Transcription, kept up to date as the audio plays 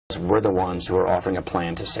We're the ones who are offering a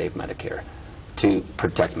plan to save Medicare, to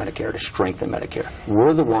protect Medicare, to strengthen Medicare.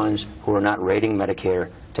 We're the ones who are not raiding Medicare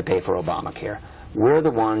to pay for Obamacare. We're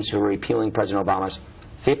the ones who are repealing President Obama's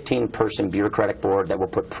 15-person bureaucratic board that will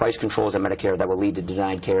put price controls on Medicare that will lead to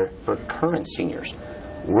denied care for current seniors.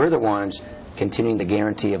 We're the ones continuing the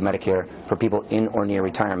guarantee of Medicare for people in or near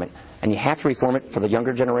retirement. And you have to reform it for the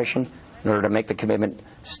younger generation in order to make the commitment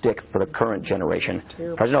stick for the current generation.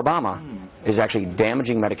 President Obama is actually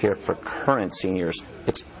damaging Medicare for current seniors.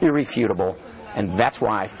 It's irrefutable, and that's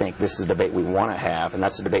why I think this is the debate we want to have, and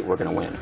that's the debate we're going to win.